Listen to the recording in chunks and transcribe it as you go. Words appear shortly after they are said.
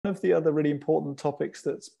One of the other really important topics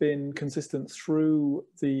that's been consistent through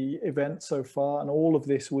the event so far and all of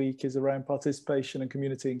this week is around participation and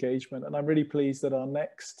community engagement. And I'm really pleased that our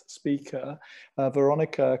next speaker,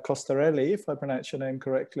 Veronica Costarelli, if I pronounce your name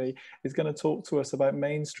correctly, is going to talk to us about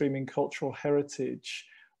mainstreaming cultural heritage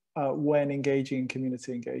when engaging in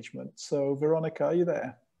community engagement. So Veronica, are you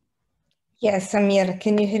there? Yes, I'm here.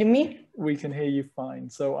 Can you hear me? We can hear you fine.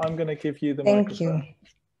 So I'm going to give you the microphone. Thank you.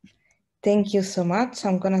 Thank you so much.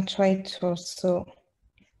 I'm going to try to also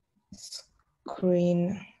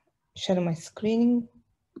share my screen.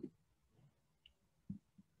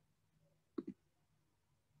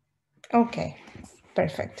 Okay,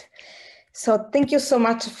 perfect. So thank you so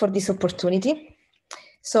much for this opportunity.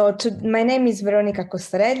 So my name is Veronica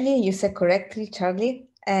Costarelli. You said correctly, Charlie.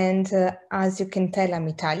 And as you can tell, I'm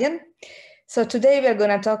Italian. So today we're going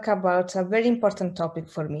to talk about a very important topic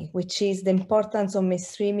for me, which is the importance of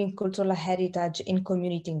mainstreaming cultural heritage in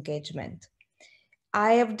community engagement.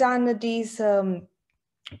 I have done this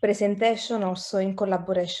presentation also in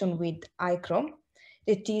collaboration with ICCROM.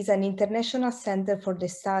 It is an international center for the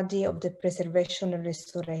study of the preservation and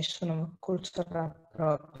restoration of cultural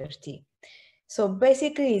property. So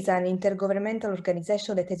basically, it's an intergovernmental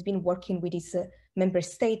organization that has been working with its member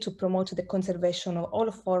states to promote the conservation of all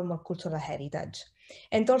forms of cultural heritage,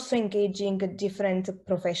 and also engaging different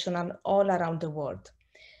professionals all around the world.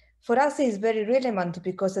 For us, it's very relevant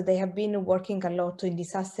because they have been working a lot in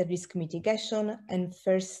disaster risk mitigation and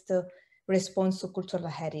first response to cultural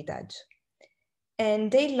heritage.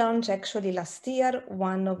 And they launched actually last year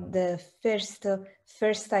one of the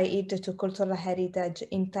first aid to cultural heritage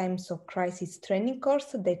in times of crisis training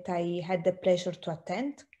course that I had the pleasure to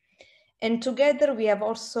attend. And together we have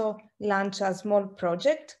also launched a small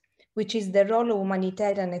project, which is the role of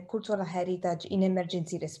humanitarian and cultural heritage in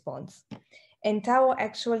emergency response. And how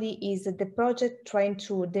actually is the project trying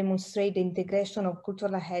to demonstrate the integration of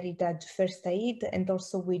cultural heritage first aid and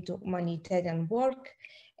also with humanitarian work,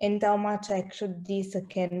 and how much actually this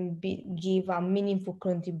can give a meaningful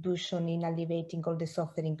contribution in alleviating all the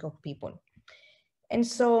suffering of people. And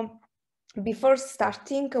so before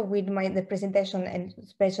starting with the presentation, and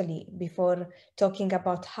especially before talking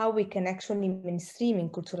about how we can actually mainstream in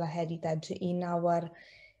cultural heritage in our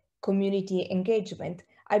community engagement,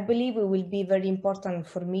 I believe it will be very important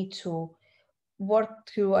for me to work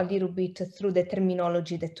through a little bit through the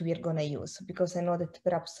terminology that we are going to use, because I know that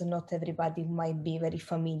perhaps not everybody might be very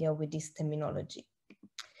familiar with this terminology.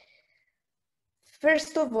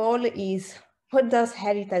 First of all is, what does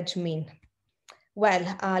heritage mean?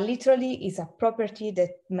 Well, literally is a property that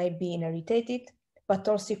might be inherited, but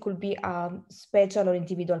also it could be a special or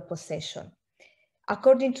individual possession.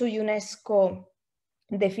 According to UNESCO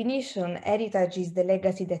definition, heritage is the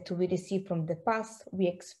legacy that we receive from the past, we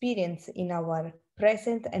experience in our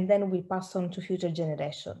present, and then we pass on to future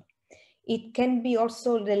generations. It can be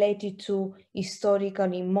also related to historical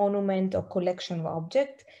monument or collection of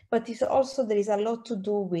objects, but it's also, there is a lot to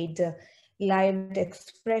do with lived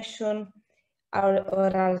expression,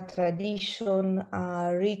 oral tradition,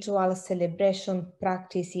 ritual celebration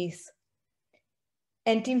practices.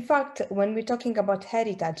 And in fact, when we're talking about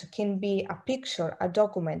heritage, it can be a picture, a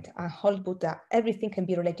document, a whole Buddha, everything can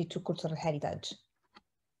be related to cultural heritage.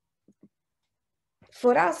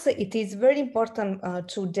 For us, it is very important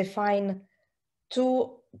to define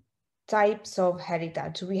two types of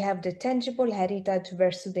heritage. We have the tangible heritage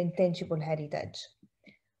versus the intangible heritage.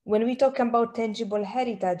 When we talk about tangible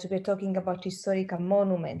heritage, we're talking about historical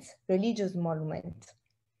monuments, religious monuments,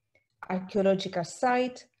 archaeological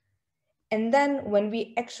sites. And then when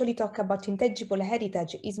we actually talk about intangible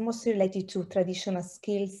heritage, it's mostly related to traditional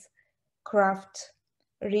skills, craft,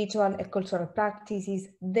 ritual and cultural practices,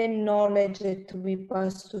 the knowledge that we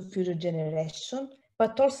pass to future generations,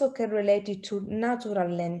 but also can relate it to natural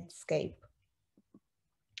landscape.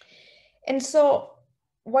 And so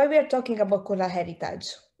why we are talking about cultural heritage?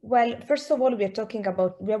 Well, first of all, we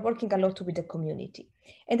are working a lot with the community.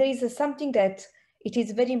 And there is something that it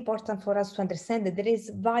is very important for us to understand, that there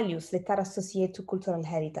is values that are associated to cultural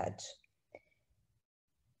heritage.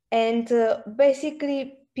 And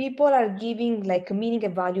basically, people are giving like meaning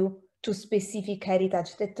and value to specific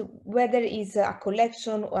heritage, that whether it's a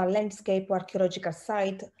collection or a landscape or archaeological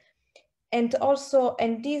site. And also,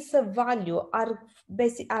 and these value are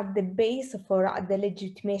the base for the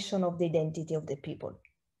legitimation of the identity of the people.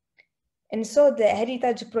 And so the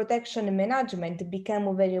heritage protection and management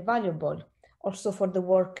became very valuable also for the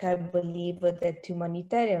work I believe that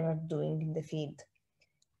humanitarians are doing in the field.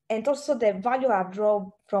 And also the value are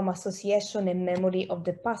drawn from association and memory of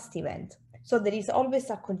the past event. So there is always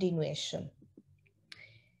a continuation.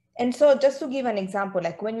 And so just to give an example,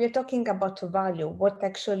 like when we're talking about a value, what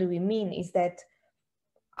actually we mean is that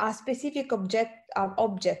a specific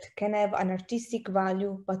object can have an artistic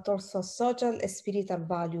value, but also social and spiritual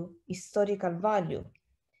value, historical value,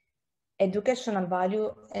 educational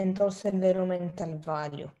value, and also environmental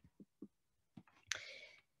value.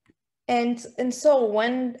 And so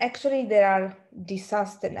when actually there are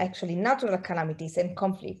disasters, actually natural calamities and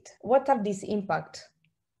conflict, what are these impacts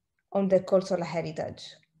on the cultural heritage?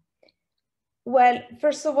 Well,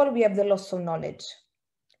 first of all, we have the loss of knowledge.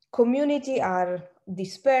 Community are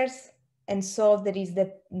dispersed, and so there is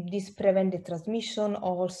this prevent the transmission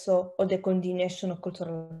also or the continuation of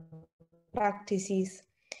cultural practices.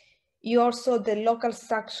 You also, the local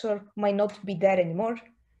structure might not be there anymore.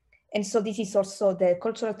 And so this is also the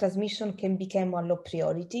cultural transmission can become a low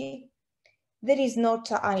priority. There is not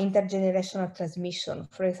an intergenerational transmission.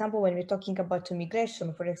 For example, when we're talking about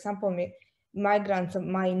immigration, for example, migrants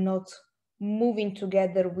might not moving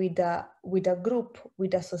together with a group,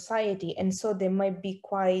 with a society, and so they might be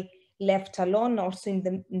quite left alone also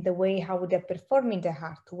in the way how they're performing the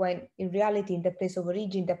art, when in reality, in the place of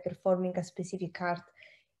origin, they're performing a specific art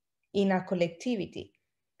in a collectivity.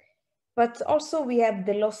 But also we have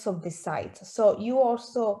the loss of the site. So you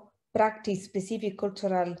also practice specific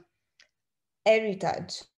cultural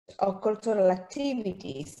heritage or cultural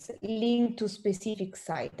activities linked to specific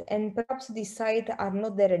site, and perhaps these sites are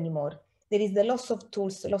not there anymore. There is the loss of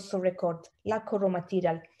tools, loss of record, lack of raw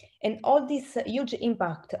material, and all this huge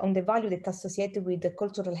impact on the value that associated with the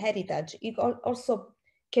cultural heritage. It also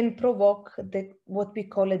can provoke what we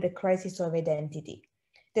call the crisis of identity.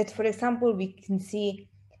 That, for example, we can see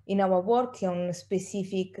in our work on a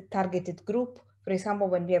specific targeted group, for example,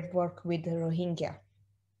 when we have worked with the Rohingya.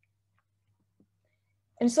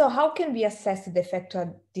 And so how can we assess the effect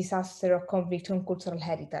of disaster or conflict on cultural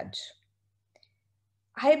heritage?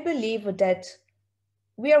 I believe that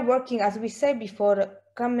we are working, as we said before,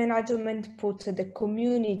 CROM management puts the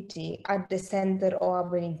community at the center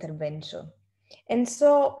of our intervention. And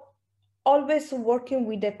so always working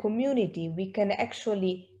with the community, we can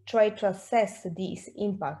actually try to assess this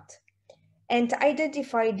impact and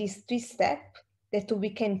identify these 3 steps that we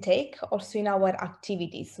can take also in our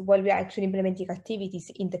activities while we are actually implementing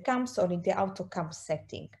activities in the camps or in the out-of-camp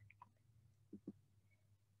setting.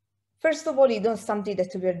 First of all, something that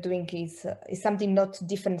we are doing is something not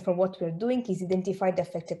different from what we're doing, is identify the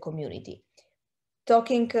affected community.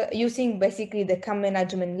 Using basically the CROM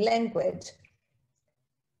management language,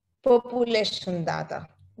 population data.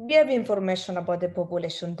 We have information about the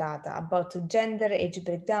population data, about gender, age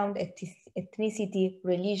breakdown, ethnicity,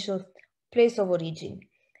 religion, place of origin.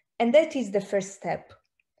 And that is the first step.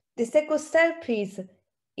 The second step is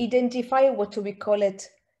identify what we call it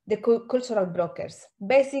the cultural brokers.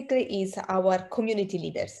 Basically is our community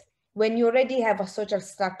leaders. When you already have a social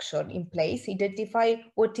structure in place, identify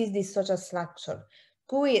what is this social structure,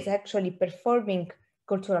 who is actually performing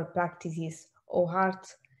cultural practices or art.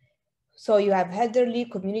 So you have elderly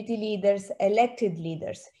community leaders, elected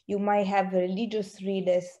leaders. You might have religious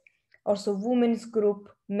leaders, also women's group,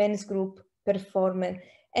 men's group, performance.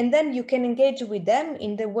 And then you can engage with them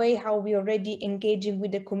in the way how we already engaging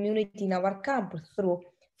with the community in our camp through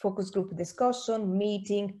focus group discussion,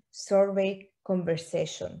 meeting, survey,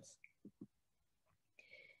 conversations.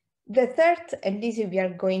 The third, and this we are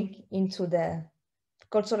going into the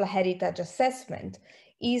cultural heritage assessment,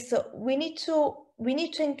 is we need to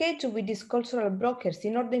engage with these cultural brokers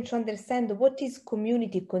in order to understand what is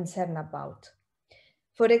community concerned about.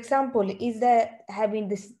 For example, is there having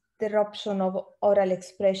this disruption of oral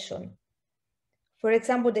expression? For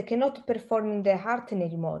example, they cannot perform their art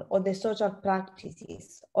anymore, or the social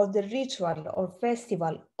practices, or the ritual, or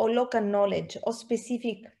festival, or local knowledge, or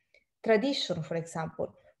specific tradition, for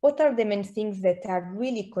example. What are the main things that are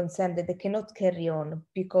really concerned that they cannot carry on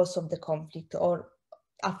because of the conflict or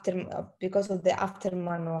because of the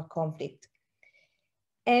aftermath of conflict?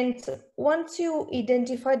 And once you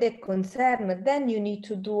identify the concern, then you need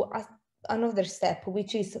to do another step,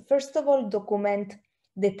 which is, first of all, document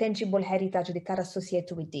the tangible heritage that are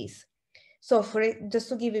associated with this. So just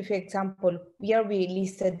to give you an example, here we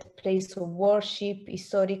listed place of worship,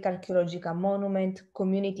 historic archaeological monument,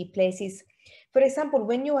 community places. For example,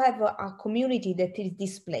 when you have a community that is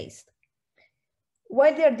displaced,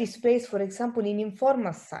 while they are displaced, for example, in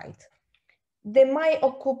informal site, they might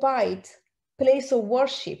occupy place of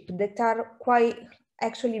worship that are quite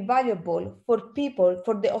actually valuable for people,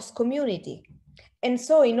 for the host community. And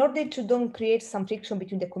so in order to don't create some friction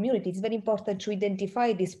between the community, it's very important to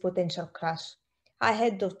identify this potential clash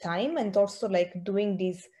ahead of time and also like doing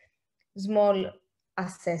this small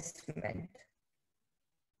assessment.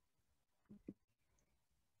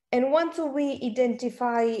 And once we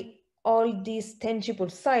identify all these tangible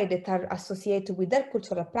sides that are associated with their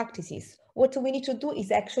cultural practices, what we need to do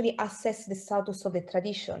is actually assess the status of the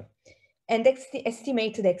tradition and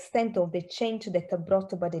estimate the extent of the change that are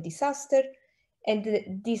brought by the disaster, and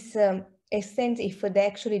this extent if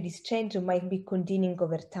actually this change might be continuing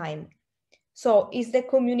over time. So is the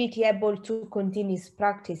community able to continue its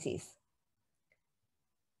practices?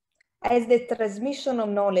 As the transmission of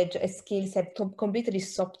knowledge and skills have completely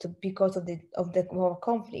stopped because of the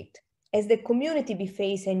conflict, as the community be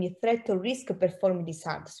faced any threat or risk performing this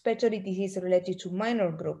art, especially this is related to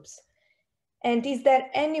minor groups? And is there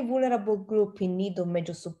any vulnerable group in need of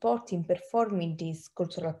major support in performing these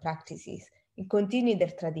cultural practices, in continuing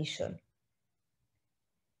their tradition?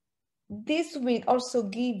 This will also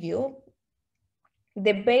give you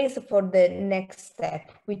the base for the next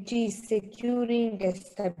step, which is securing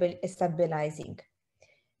and stabilizing.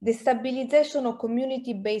 The stabilization of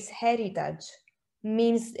community-based heritage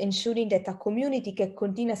means ensuring that a community can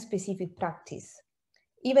continue a specific practice,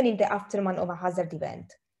 even in the aftermath of a hazard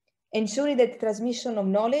event. Ensuring that the transmission of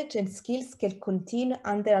knowledge and skills can continue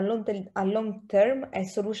under a long term and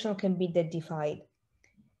solution can be identified.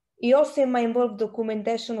 It also might involve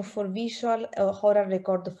documentation for visual or oral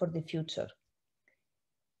record for the future.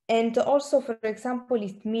 And also, for example,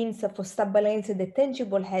 it means for stabilizing the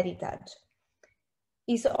tangible heritage.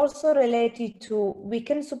 It's also related to, we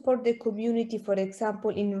can support the community, for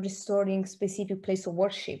example, in restoring specific place of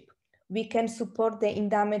worship. We can support the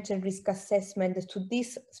damage and risk assessment to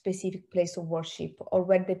this specific place of worship or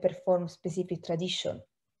where they perform specific tradition.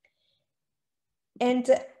 And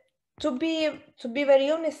to be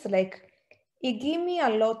very honest, like, it gave me a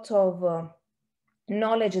lot of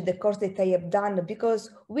knowledge, the course that I have done, because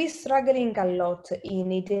we're struggling a lot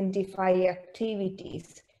in identifying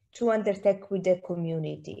activities to undertake with the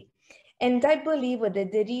community. And I believe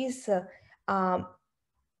that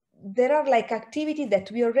there are like activities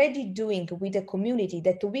that we're already doing with the community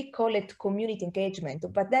that we call it community engagement.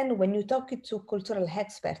 But then when you talk to cultural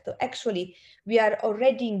experts, actually, we are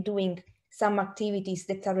already doing some activities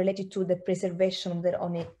that are related to the preservation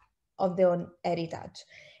of their own heritage.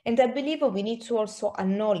 And I believe we need to also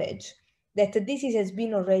acknowledge that this has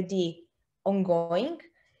been already ongoing,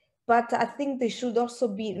 but I think they should also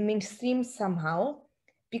be mainstream somehow,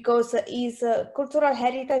 because cultural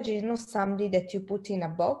heritage is not something that you put in a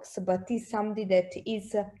box, but is something that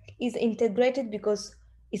is integrated because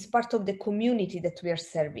it's part of the community that we are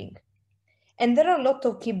serving. And there are a lot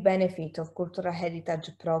of key benefits of cultural heritage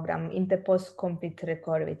program in the post-conflict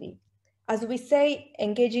recovery. As we say,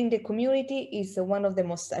 engaging the community is one of the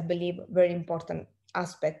most, I believe, very important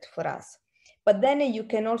aspects for us. But then you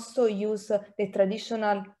can also use the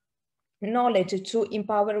traditional knowledge to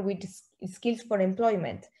empower with skills for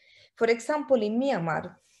employment. For example, in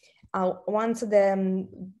Myanmar, once the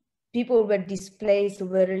people were displaced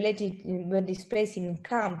in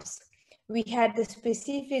camps, we had a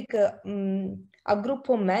specific a group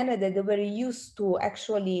of men that were used to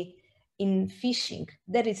actually in fishing.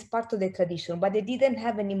 That is part of the tradition, but they didn't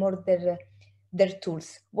have anymore their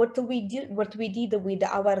tools. What we did with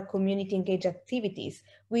our community engaged activities,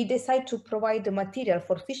 we decided to provide the material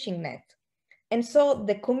for fishing net. And so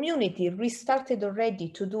the community restarted already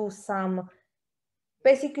to do some,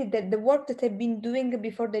 basically the work that had been doing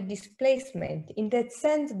before the displacement. In that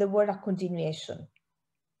sense, there were a continuation.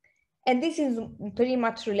 And this is pretty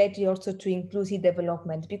much related also to inclusive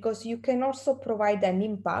development, because you can also provide an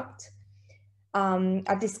impact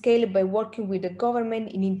at the scale by working with the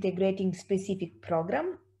government in integrating specific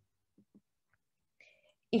program.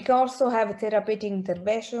 It can also have therapeutic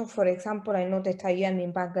intervention. For example, I know that IM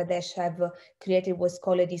in Bangladesh have created what's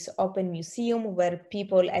called this open museum, where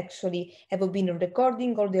people actually have been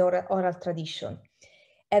recording all the oral tradition.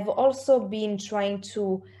 Have also been trying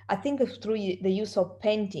to, I think through the use of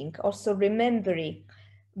painting, also remembering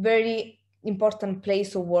very important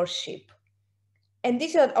place of worship. And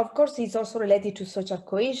this, of course, is also related to social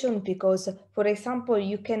cohesion, because, for example,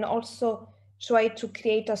 you can also try to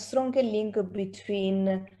create a stronger link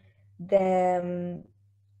between the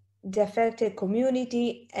affected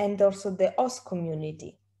community and also the host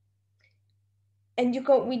community. And you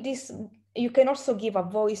can, with this, you can also give a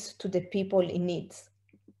voice to the people in need.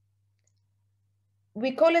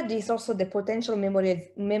 We call it this also the potential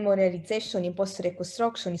memorialization in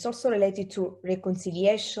post-reconstruction. It's also related to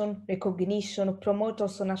reconciliation, recognition, promote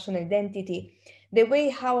also national identity. The way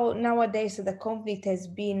how nowadays the conflict has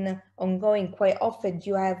been ongoing, quite often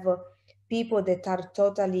you have people that are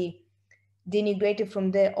totally denigrated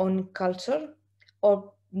from their own culture,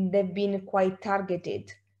 or they've been quite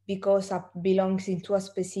targeted because of belongs into a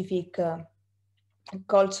specific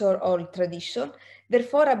culture or tradition.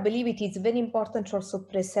 Therefore, I believe it is very important to also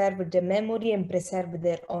preserve the memory and preserve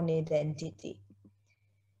their own identity.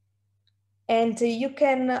 And you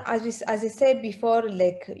can, as I said before,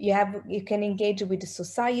 like you can engage with the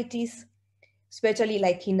societies, especially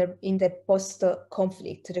like in the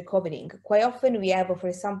post-conflict recovering. Quite often we have, for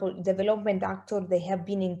example, development actors, they have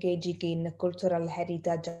been engaging in cultural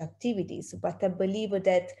heritage activities, but I believe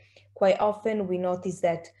that quite often we notice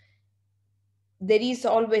that there is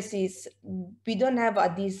always we don't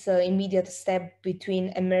have this immediate step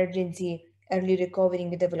between emergency, early recovery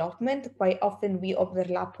and development. Quite often we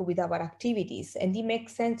overlap with our activities, and it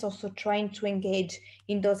makes sense also trying to engage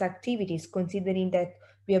in those activities, considering that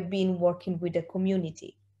we have been working with the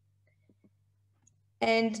community.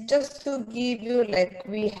 And just to give you, like,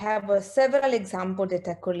 we have several examples that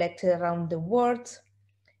are collected around the world.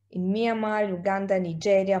 In Myanmar, Uganda,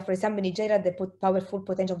 Nigeria. For example, Nigeria, the powerful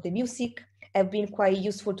potential of the music have been quite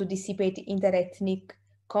useful to dissipate inter-ethnic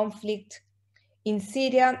conflict. In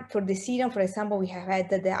Syria, for the Syrian, for example, we have had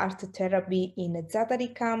the art therapy in a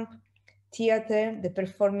Zatari camp, theater, the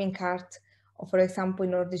performing art, or for example,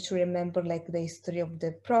 in order to remember like the history of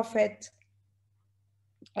the prophet.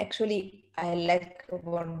 Actually, I like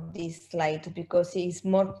this slide because it is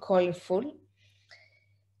more colorful.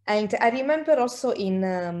 And I remember also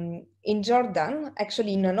in Jordan,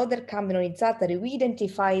 actually in another camp in Zatari, we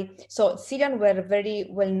identify, so Syrians were very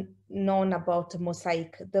well known about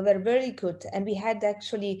mosaic. They were very good. And we had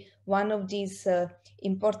actually one of these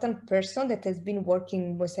important person that has been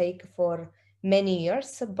working mosaic for many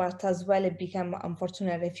years, but as well became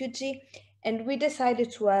unfortunately a refugee. And we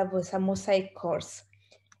decided to have some mosaic course.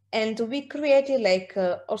 And we created like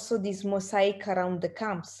also this mosaic around the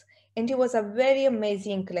camps. And it was a very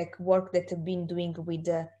amazing like work that I've been doing with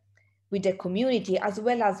the community as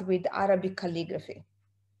well as with Arabic calligraphy.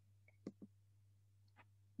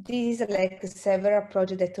 This is like several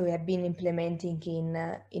projects that we have been implementing in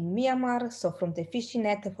Myanmar. So from the fishing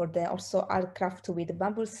net for the also art craft with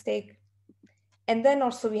bamboo stick. And then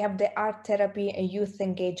also we have the art therapy and youth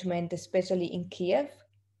engagement, especially in Kiev.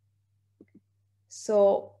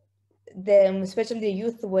 So especially the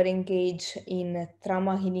youth were engaged in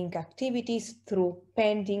trauma healing activities through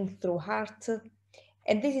painting, through art.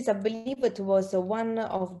 And this is, I believe it was one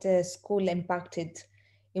of the school impacted,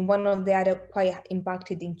 in one of the other quite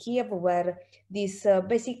impacted in Kiev, where this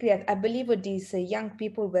basically, I believe these young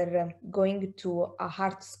people were going to a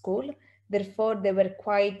art school. Therefore, they were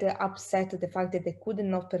quite upset at the fact that they could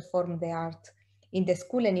not perform the art in the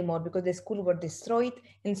school anymore because the school were destroyed.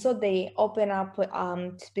 And so they open up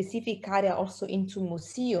specific area also into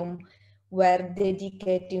museum were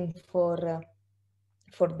dedicating for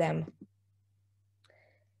them.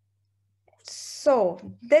 So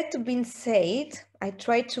that being said, I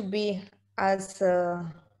try to be as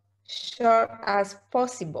short as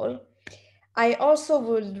possible. I also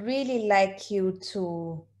would really like you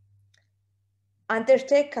to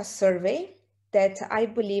undertake a survey that I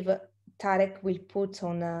believe Tarek will put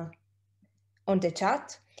on the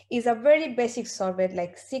chat. Is a very basic survey,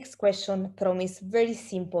 like 6 questions, promise, very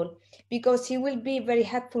simple, because it will be very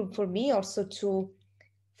helpful for me also to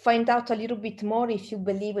find out a little bit more if you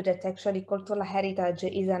believe that actually cultural heritage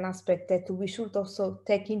is an aspect that we should also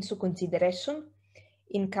take into consideration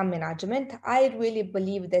in camp management. I really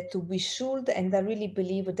believe that we should, and I really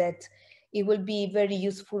believe that it will be very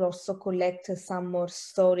useful also collect some more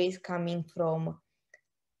stories coming from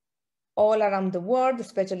all around the world,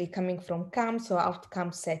 especially coming from camps or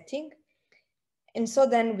out-camp setting. And so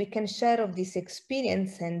then we can share of this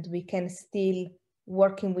experience and we can still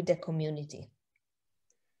working with the community.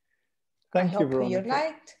 Thank you, Veronica. I hope you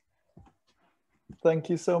liked. Thank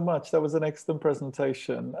you so much. That was an excellent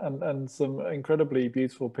presentation and some incredibly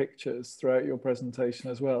beautiful pictures throughout your presentation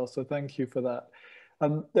as well. So thank you for that.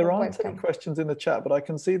 There aren't any questions in the chat, but I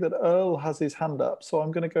can see that Earl has his hand up. So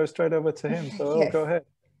I'm going to go straight over to him. So Earl, go ahead.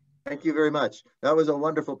 Thank you very much. That was a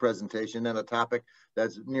wonderful presentation and a topic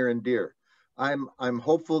that's near and dear. I'm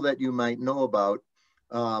hopeful that you might know about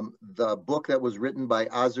the book that was written by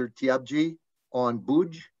Azur Tiabji on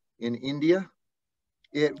Bhuj in India.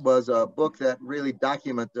 It was a book that really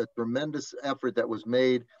documents the tremendous effort that was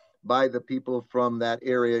made by the people from that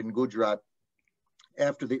area in Gujarat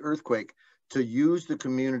after the earthquake to use the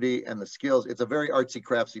community and the skills. It's a very artsy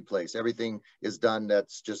craftsy place. Everything is done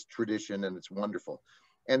that's just tradition and it's wonderful.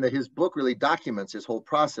 And his book really documents his whole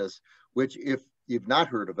process, which if you've not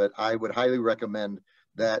heard of it, I would highly recommend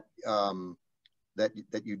that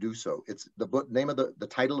that you do so. It's the book name of the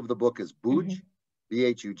title of the book is Bhuj,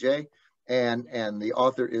 B-H-U-J. And the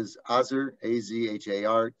author is Azur,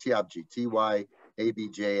 A-Z-H-A-R, Tiabji,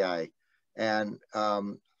 T-Y-A-B-J-I. And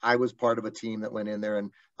I was part of a team that went in there, and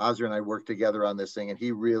Azra and I worked together on this thing, and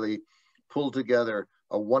he really pulled together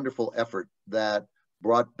a wonderful effort that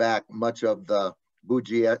brought back much of the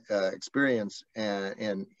Buji experience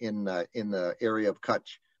and in the area of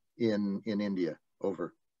Kutch in India.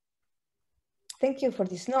 Over. Thank you for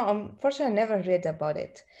this. No, unfortunately, I never read about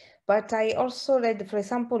it. But I also read, for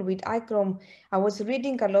example, with ICCROM, I was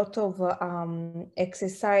reading a lot of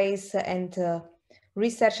exercise and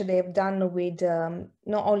research they have done with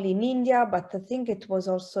not only in India, but I think it was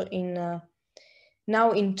also in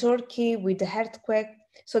now in Turkey with the earthquake.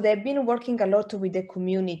 So they've been working a lot with the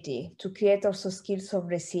community to create also skills of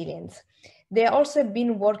resilience. They also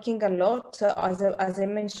been working a lot, as I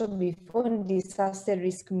mentioned before, in disaster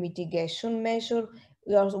risk mitigation measure.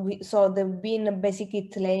 So they've been basically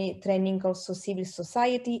training also civil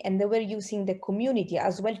society, and they were using the community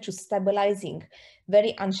as well to stabilizing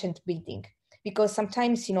very ancient building. Because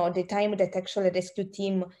sometimes, you know, the time that actually a rescue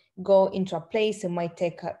team go into a place, it might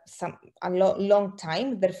take a long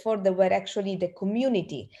time. Therefore, they were actually the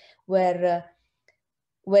community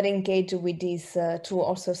were engaged with this to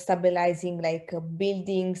also stabilizing like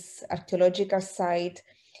buildings, archaeological site.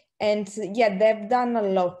 And yeah, they've done a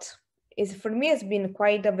lot. For me, it's been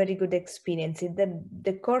quite a very good experience.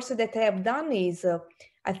 The course that I have done is,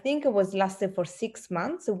 I think it was lasted for 6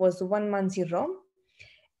 months. It was 1 month in Rome.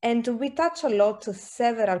 And we touch a lot of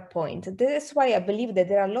several points. That's why I believe that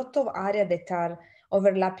there are a lot of areas that are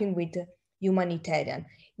overlapping with humanitarian.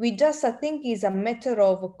 We just, I think, is a matter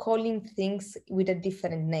of calling things with a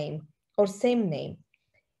different name or same name.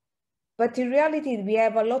 But in reality, we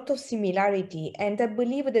have a lot of similarity. And I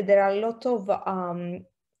believe that there are a lot of,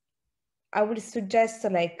 I would suggest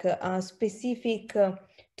like a specific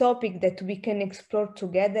topic that we can explore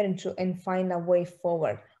together and find a way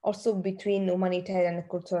forward, also between humanitarian and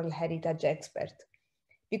cultural heritage experts.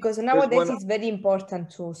 Because nowadays it's very important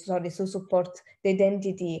to support the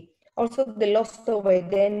identity, also the loss of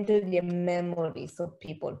identity and memories of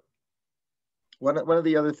people. One of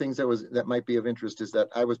the other things that might be of interest is that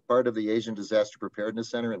I was part of the Asian Disaster Preparedness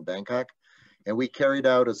Center in Bangkok, and we carried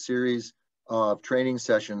out a series of training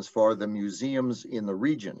sessions for the museums in the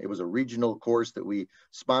region. It was a regional course that we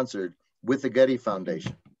sponsored with the Getty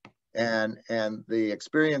Foundation. And the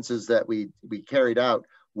experiences that we carried out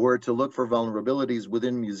were to look for vulnerabilities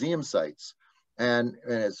within museum sites. And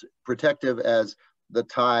as protective as the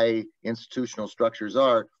Thai institutional structures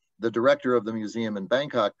are, the director of the museum in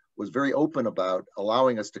Bangkok was very open about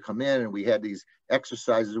allowing us to come in, and we had these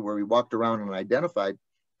exercises where we walked around and identified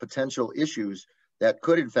potential issues that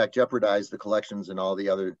could in fact jeopardize the collections and all the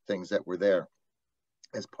other things that were there.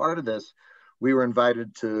 As part of this, we were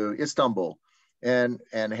invited to Istanbul and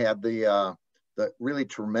had the really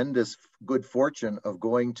tremendous good fortune of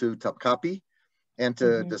going to Topkapi and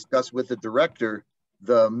to discuss with the director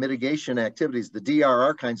the mitigation activities, the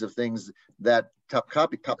DRR kinds of things that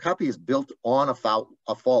Topkapi is built on a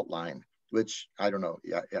fault line, which I don't know,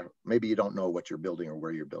 maybe you don't know what you're building or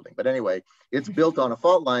where you're building. But anyway, it's built on a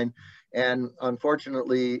fault line. And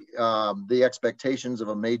unfortunately, the expectations of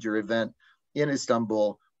a major event in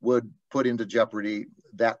Istanbul would put into jeopardy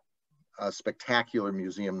that spectacular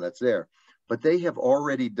museum that's there. But they have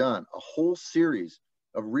already done a whole series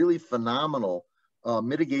of really phenomenal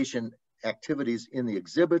mitigation activities in the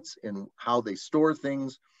exhibits, in how they store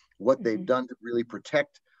things, what they've done to really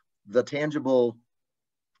protect the tangible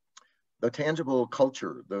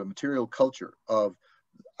culture, the material culture of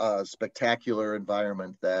a spectacular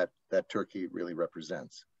environment that Turkey really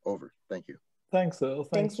represents. Over. Thank you. Thanks, Earl.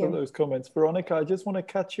 Thanks for those comments. Veronica, I just want to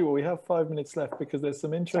catch you. We have 5 minutes left because there's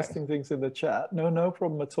some interesting things in the chat. No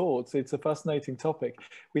problem at all. It's a fascinating topic.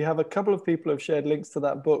 We have a couple of people have shared links to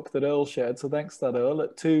that book that Earl shared. So thanks to that, Earl,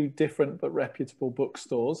 at 2 different but reputable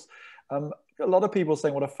bookstores. A lot of people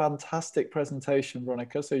saying what a fantastic presentation,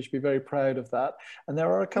 Veronica. So you should be very proud of that. And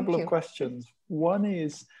there are a couple of questions. One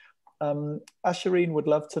is, Asherine would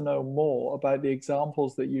love to know more about the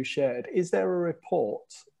examples that you shared. Is there a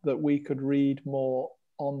report that we could read more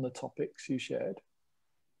on the topics you shared?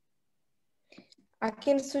 I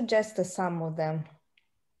can suggest some of them.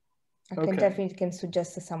 I can definitely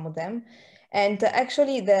suggest some of them. And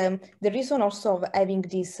actually the reason also of having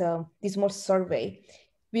this more survey,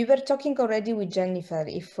 we were talking already with Jennifer,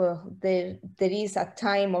 if there is a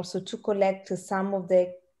time also to collect some of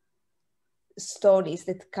the stories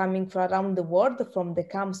that coming from around the world, from the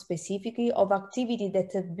camp specifically, of activity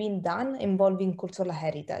that have been done involving cultural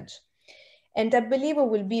heritage. And I believe it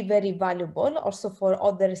will be very valuable also for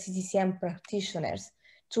other CCCM practitioners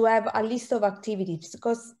to have a list of activities,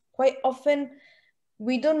 because quite often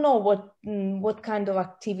we don't know what kind of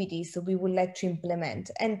activities we would like to implement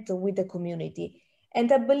and with the community.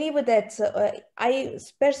 And I believe that I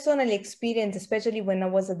personally experienced, especially when I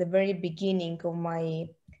was at the very beginning of my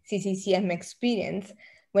CCCM experience,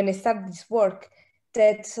 when I started this work,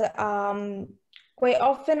 that quite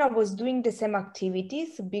often I was doing the same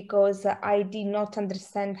activities because I did not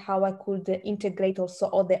understand how I could integrate also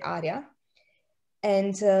other area.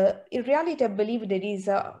 And in reality, I believe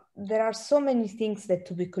there are so many things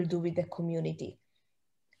that we could do with the community.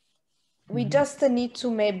 We just need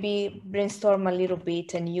to maybe brainstorm a little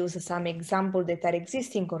bit and use some examples that are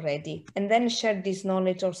existing already, and then share this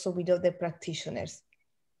knowledge also with other practitioners.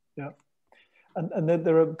 Yeah. And then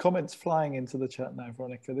there are comments flying into the chat now,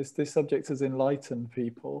 Veronica. This subject has enlightened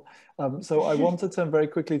people. So I want to turn very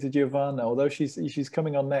quickly to Giovanna, although she's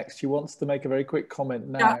coming on next. She wants to make a very quick comment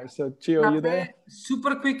now. Yeah. So Gio, are you there?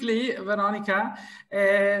 Super quickly, Veronica,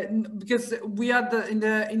 because we had in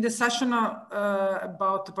the session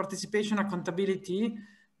about participation accountability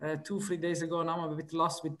 2-3 days ago. Now I'm a bit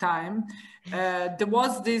lost with time. There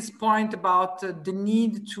was this point about the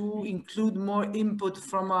need to include more input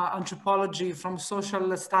from anthropology, from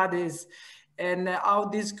social studies, and how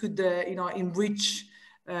this could enrich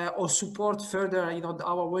or support further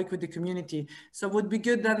our work with the community. So it would be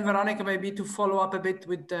good then, Veronica, maybe to follow up a bit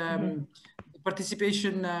with the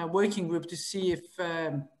participation working group to see if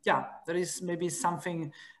there is maybe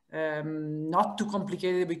something not too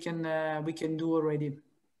complicated we can do already.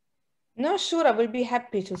 No, sure, I will be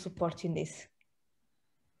happy to support in this.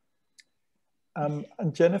 And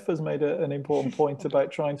Jennifer's made an important point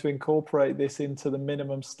about trying to incorporate this into the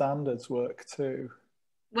minimum standards work too.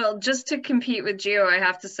 Well, just to compete with Gio, I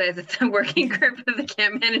have to say that the working group of the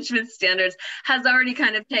camp management standards has already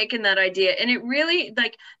kind of taken that idea. And it really,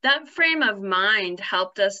 like, that frame of mind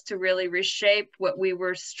helped us to really reshape what we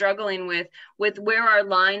were struggling with where our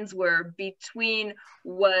lines were between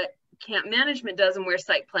what camp management does and where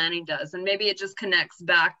site planning does. And maybe it just connects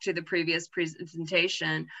back to the previous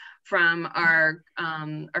presentation from our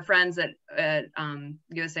friends at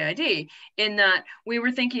USAID, in that we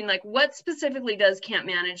were thinking, like, what specifically does camp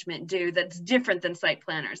management do that's different than site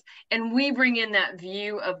planners? And we bring in that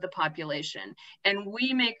view of the population, and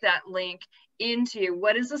we make that link into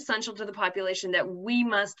what is essential to the population that we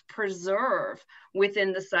must preserve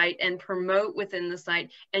within the site and promote within the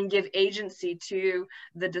site and give agency to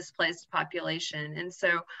the displaced population. And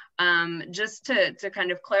so just to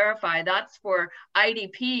kind of clarify, that's for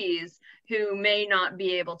IDPs who may not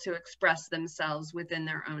be able to express themselves within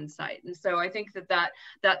their own site. And so I think that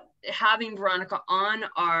having Veronica on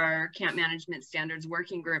our camp management standards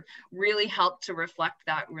working group really helped to reflect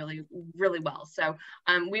that really, really well. So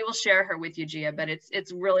we will share her with you, Gia, but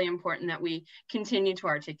it's really important that we continue to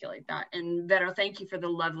articulate that. And Vero, thank you for the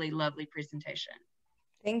lovely, lovely presentation.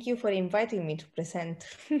 Thank you for inviting me to present.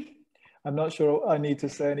 I'm not sure I need to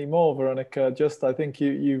say any more, Veronica. Just, I think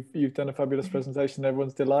you've done a fabulous presentation.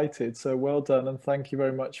 Everyone's delighted. So well done. And thank you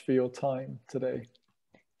very much for your time today.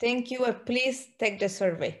 Thank you. Please take the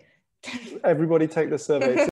survey. Everybody take the survey.